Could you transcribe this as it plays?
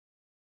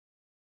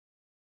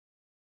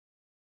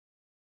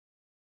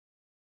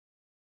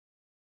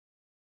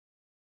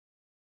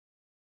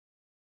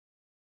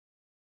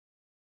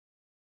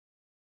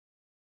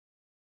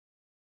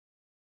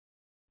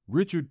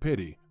Richard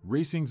Petty,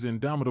 racing's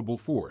indomitable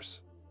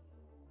force.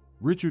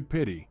 Richard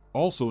Petty,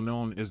 also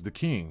known as the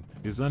King,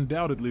 is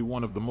undoubtedly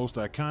one of the most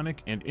iconic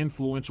and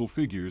influential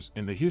figures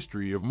in the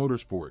history of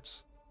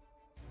motorsports.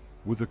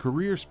 With a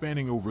career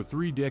spanning over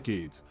 3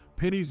 decades,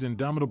 Petty's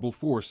indomitable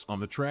force on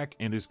the track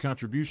and his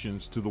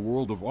contributions to the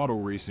world of auto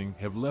racing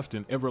have left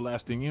an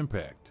everlasting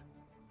impact.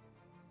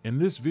 In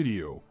this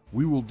video,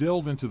 we will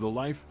delve into the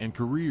life and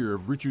career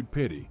of Richard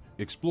Petty,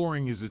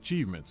 exploring his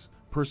achievements,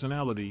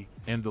 personality,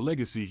 and the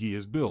legacy he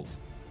has built.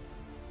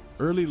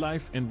 Early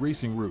life and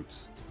racing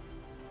roots.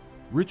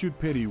 Richard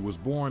Petty was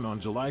born on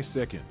July 2,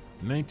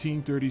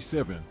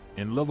 1937,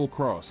 in Level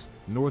Cross,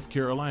 North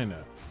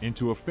Carolina,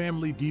 into a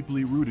family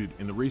deeply rooted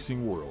in the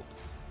racing world.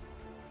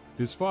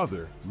 His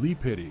father, Lee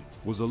Petty,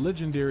 was a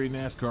legendary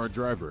NASCAR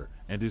driver,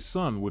 and his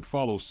son would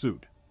follow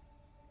suit.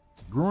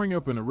 Growing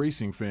up in a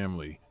racing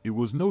family, it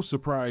was no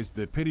surprise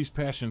that Petty's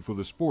passion for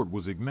the sport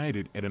was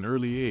ignited at an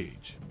early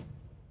age.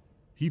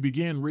 He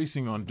began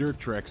racing on dirt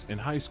tracks in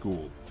high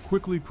school,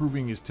 quickly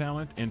proving his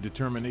talent and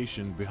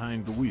determination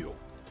behind the wheel.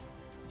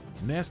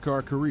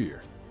 NASCAR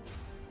career.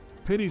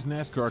 Petty's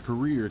NASCAR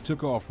career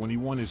took off when he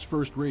won his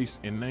first race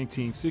in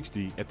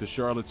 1960 at the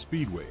Charlotte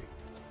Speedway.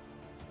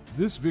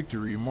 This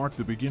victory marked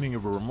the beginning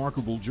of a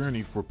remarkable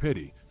journey for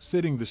Petty,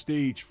 setting the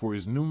stage for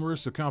his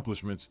numerous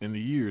accomplishments in the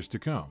years to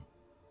come.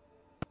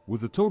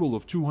 With a total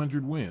of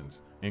 200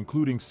 wins,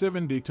 including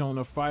 7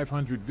 Daytona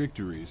 500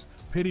 victories,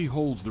 Petty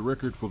holds the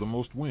record for the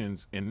most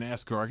wins in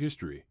NASCAR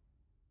history.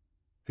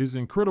 His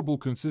incredible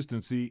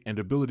consistency and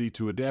ability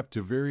to adapt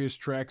to various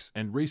tracks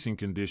and racing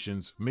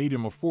conditions made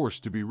him a force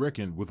to be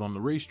reckoned with on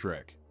the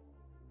racetrack.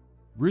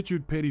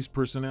 Richard Petty's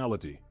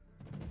personality.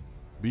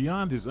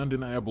 Beyond his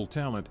undeniable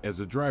talent as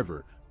a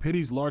driver,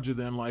 Petty's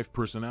larger-than-life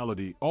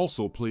personality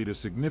also played a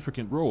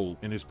significant role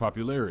in his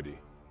popularity.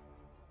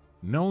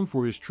 Known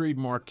for his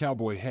trademark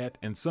cowboy hat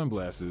and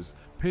sunglasses,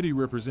 Petty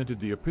represented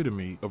the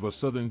epitome of a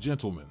Southern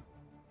gentleman.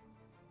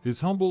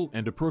 His humble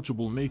and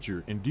approachable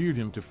nature endeared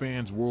him to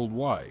fans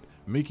worldwide,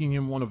 making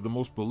him one of the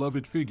most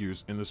beloved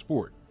figures in the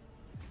sport.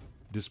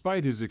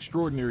 Despite his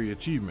extraordinary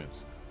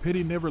achievements,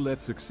 Petty never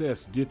let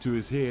success get to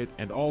his head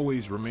and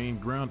always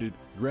remained grounded,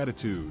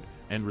 gratitude,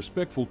 and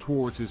respectful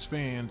towards his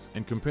fans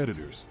and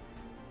competitors.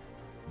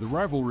 The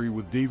rivalry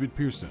with David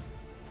Pearson.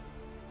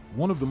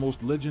 One of the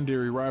most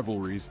legendary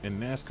rivalries in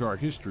NASCAR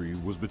history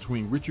was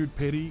between Richard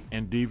Petty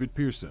and David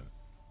Pearson.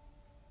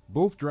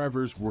 Both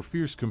drivers were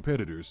fierce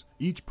competitors,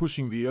 each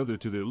pushing the other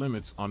to their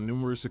limits on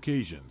numerous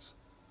occasions.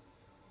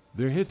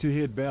 Their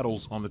head-to-head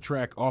battles on the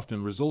track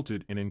often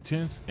resulted in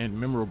intense and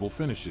memorable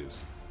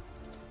finishes.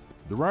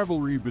 The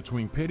rivalry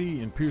between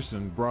Petty and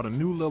Pearson brought a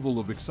new level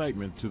of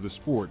excitement to the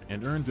sport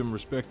and earned them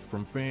respect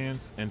from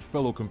fans and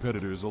fellow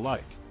competitors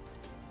alike.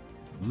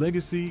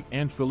 Legacy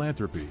and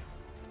philanthropy.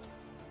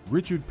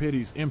 Richard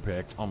Petty's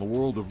impact on the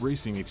world of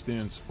racing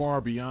extends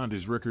far beyond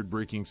his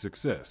record-breaking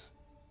success.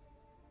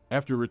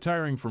 After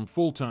retiring from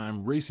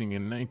full-time racing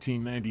in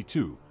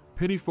 1992,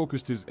 Petty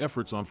focused his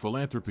efforts on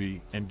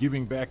philanthropy and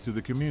giving back to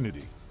the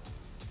community.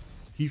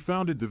 He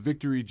founded the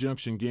Victory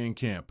Junction Gang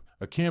Camp,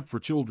 a camp for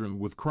children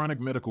with chronic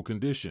medical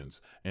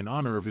conditions, in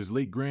honor of his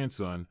late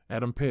grandson,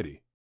 Adam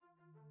Petty.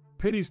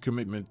 Petty's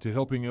commitment to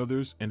helping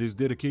others and his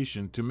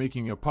dedication to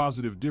making a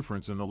positive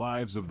difference in the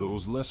lives of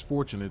those less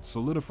fortunate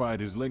solidified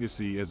his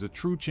legacy as a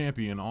true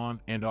champion on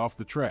and off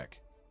the track.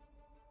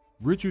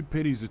 Richard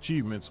Petty's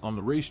achievements on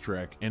the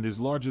racetrack and his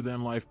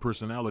larger-than-life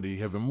personality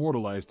have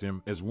immortalized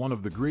him as one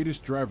of the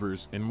greatest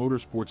drivers in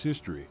motorsports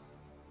history.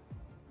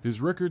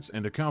 His records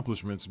and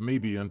accomplishments may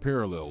be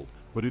unparalleled,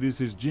 but it is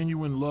his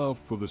genuine love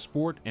for the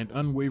sport and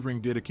unwavering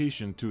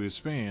dedication to his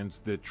fans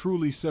that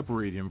truly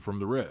separate him from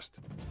the rest.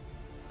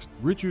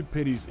 Richard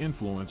Petty's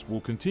influence will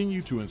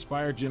continue to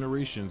inspire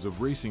generations of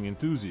racing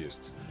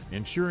enthusiasts,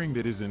 ensuring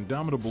that his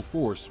indomitable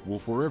force will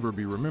forever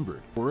be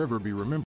remembered.